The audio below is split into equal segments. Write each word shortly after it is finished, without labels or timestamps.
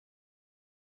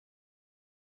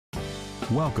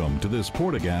Welcome to this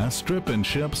PortaGas Strip and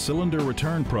Ship Cylinder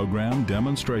Return Program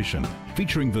demonstration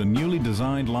featuring the newly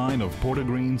designed line of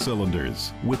PortaGreen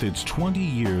cylinders. With its 20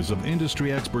 years of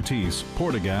industry expertise,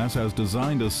 PortaGas has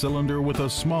designed a cylinder with a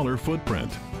smaller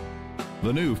footprint.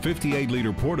 The new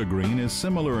 58-liter PortaGreen is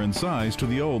similar in size to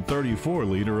the old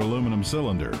 34-liter aluminum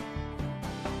cylinder.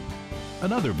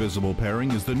 Another visible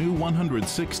pairing is the new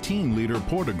 116-liter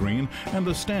PortaGreen and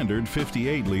the standard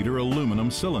 58-liter aluminum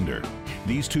cylinder.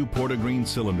 These two PortaGreen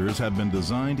cylinders have been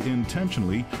designed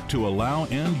intentionally to allow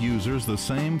end users the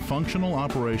same functional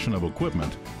operation of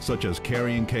equipment, such as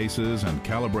carrying cases and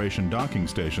calibration docking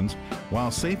stations, while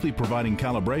safely providing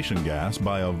calibration gas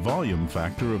by a volume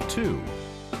factor of 2.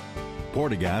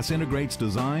 PortaGas integrates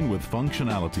design with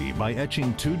functionality by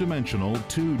etching two-dimensional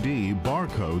 2D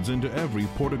barcodes into every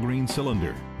PortaGreen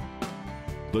cylinder.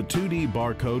 The 2D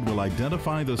barcode will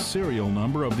identify the serial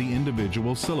number of the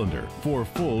individual cylinder for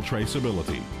full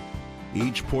traceability.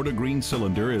 Each PortaGreen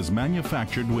cylinder is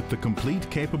manufactured with the complete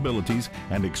capabilities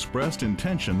and expressed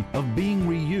intention of being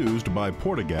reused by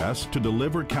PortaGas to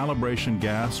deliver calibration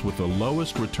gas with the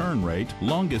lowest return rate,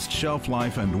 longest shelf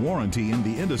life and warranty in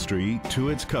the industry to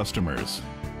its customers.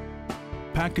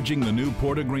 Packaging the new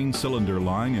PortaGreen cylinder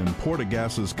line in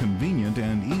PortaGas's convenient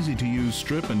and easy-to-use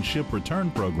strip and ship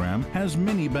return program has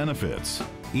many benefits.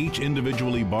 Each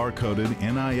individually barcoded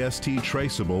NIST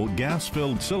traceable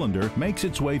gas-filled cylinder makes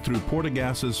its way through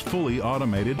PortaGas's fully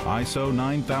automated ISO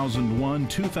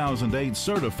 9001-2008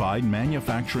 certified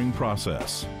manufacturing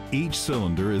process. Each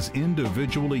cylinder is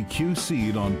individually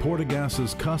QC'd on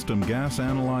PortaGas's custom gas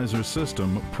analyzer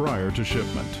system prior to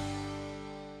shipment.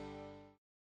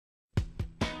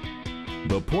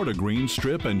 The PortaGreen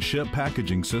strip and ship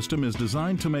packaging system is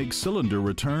designed to make cylinder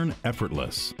return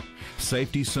effortless.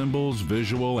 Safety symbols,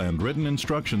 visual and written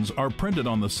instructions are printed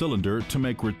on the cylinder to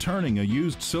make returning a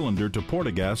used cylinder to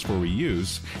PortaGas for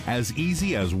reuse as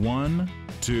easy as 1,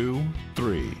 2,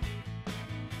 3.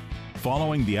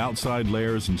 Following the outside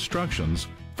layer's instructions,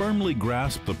 firmly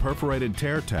grasp the perforated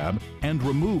tear tab and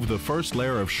remove the first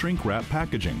layer of shrink wrap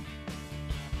packaging.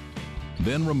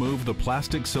 Then remove the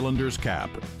plastic cylinder's cap.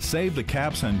 Save the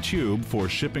caps and tube for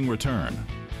shipping return.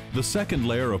 The second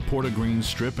layer of PortaGreen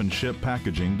strip and ship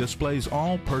packaging displays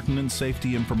all pertinent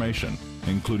safety information,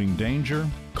 including danger,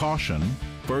 caution,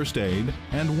 first aid,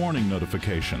 and warning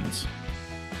notifications.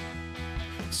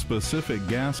 Specific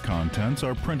gas contents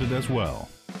are printed as well.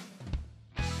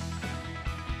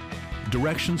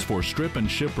 Directions for strip and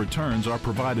ship returns are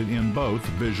provided in both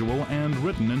visual and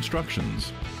written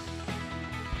instructions.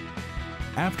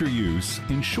 After use,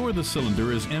 ensure the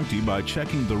cylinder is empty by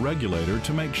checking the regulator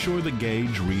to make sure the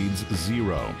gauge reads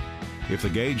 0. If the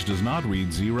gauge does not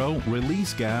read 0,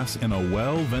 release gas in a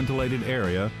well-ventilated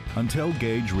area until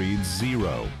gauge reads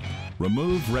 0.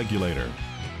 Remove regulator.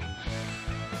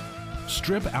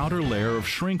 Strip outer layer of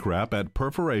shrink wrap at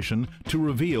perforation to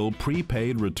reveal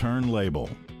prepaid return label.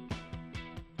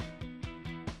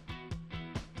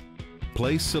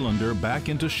 Place cylinder back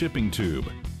into shipping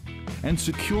tube and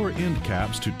secure end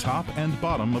caps to top and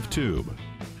bottom of tube.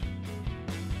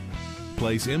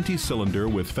 Place empty cylinder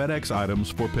with FedEx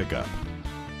items for pickup.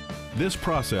 This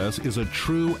process is a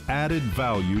true added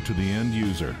value to the end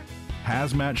user.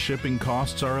 HAZMAT shipping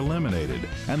costs are eliminated,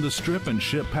 and the strip and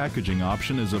ship packaging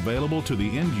option is available to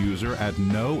the end user at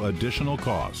no additional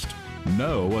cost,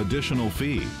 no additional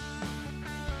fee.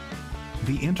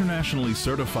 The internationally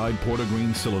certified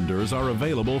PortaGreen cylinders are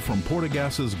available from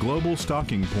PortaGas's global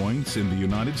stocking points in the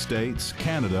United States,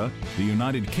 Canada, the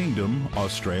United Kingdom,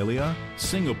 Australia,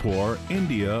 Singapore,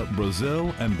 India,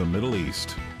 Brazil, and the Middle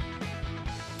East.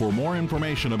 For more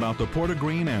information about the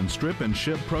PortaGreen and strip and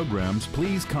ship programs,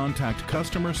 please contact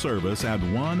customer service at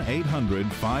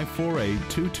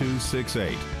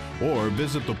 1-800-548-2268 or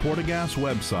visit the PortaGas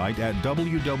website at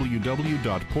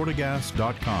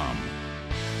www.portagas.com.